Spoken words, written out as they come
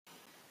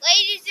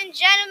Ladies and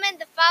gentlemen,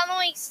 the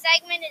following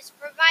segment is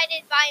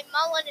provided by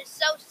Mullen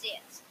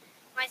Associates.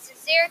 My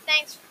sincere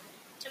thanks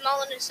to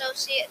Mullen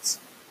Associates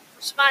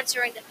for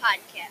sponsoring the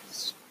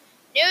podcast.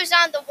 News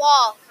on the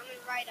wall, coming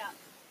right up.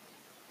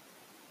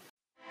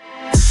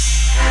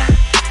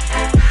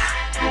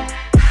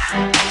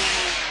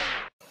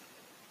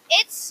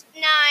 It's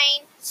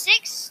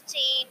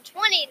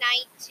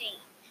 9/16/2019.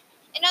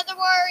 In other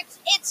words,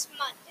 it's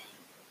Monday.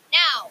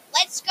 Now,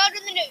 let's go to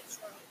the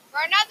newsroom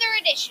for another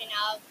edition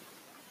of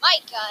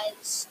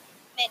Micah's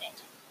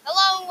Minute.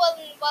 Hello and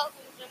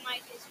welcome to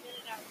Micah's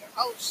Minute. I'm your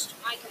host,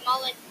 Micah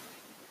Mullen.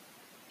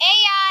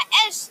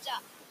 Esta.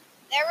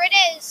 There it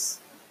is.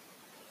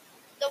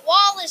 The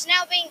wall is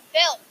now being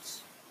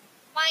built.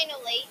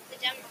 Finally, the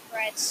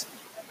Democrats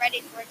are ready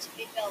for it to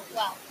be built.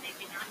 Well,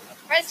 maybe not,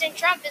 but President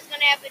Trump is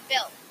going to have it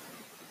built.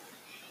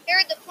 Here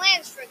are the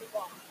plans for the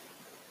wall.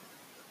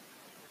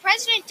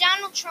 President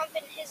Donald Trump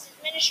and his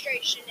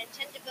administration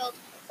intend to build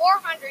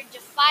 400 to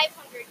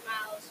 500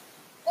 miles,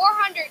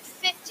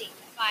 450 to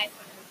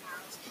 500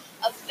 miles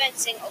of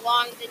fencing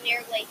along the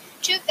nearly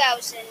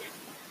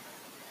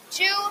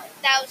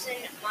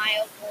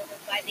 2,000-mile border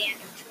by the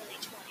end of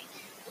 2020.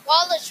 The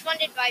wall is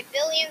funded by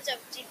billions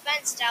of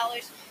defense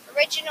dollars,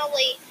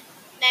 originally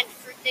meant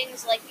for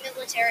things like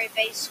military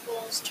base,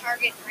 schools,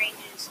 target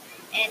ranges,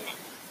 and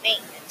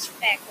maintenance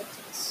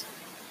faculties.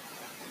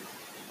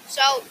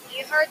 So,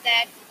 you heard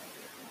that.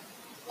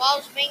 Wall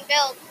is being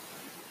built.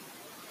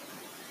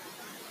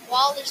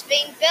 Wall is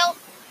being built.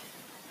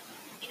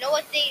 You know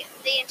what the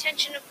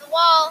intention of the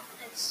wall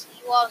is?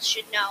 You all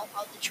should know,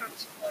 all the Trump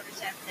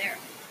supporters out there,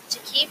 to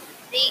keep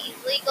the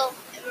illegal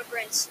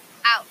immigrants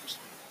out.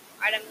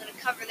 Alright, I'm going to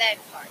cover that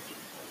part.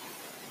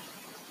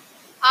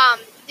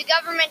 The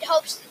government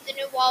hopes that the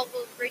new wall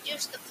will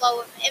reduce the flow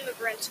of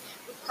immigrants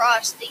who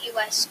cross the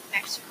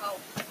U.S.-Mexico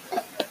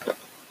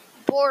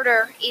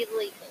border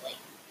illegally.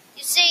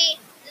 You see,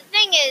 the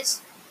thing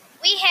is,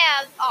 we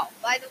have,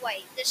 by the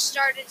way, this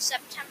started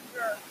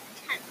September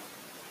 10th.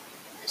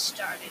 This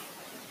started.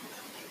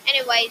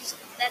 Anyways,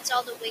 that's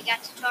all that we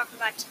got to talk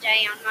about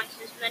today on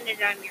Micah's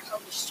Minute. I'm your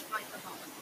host, Micah Mullen.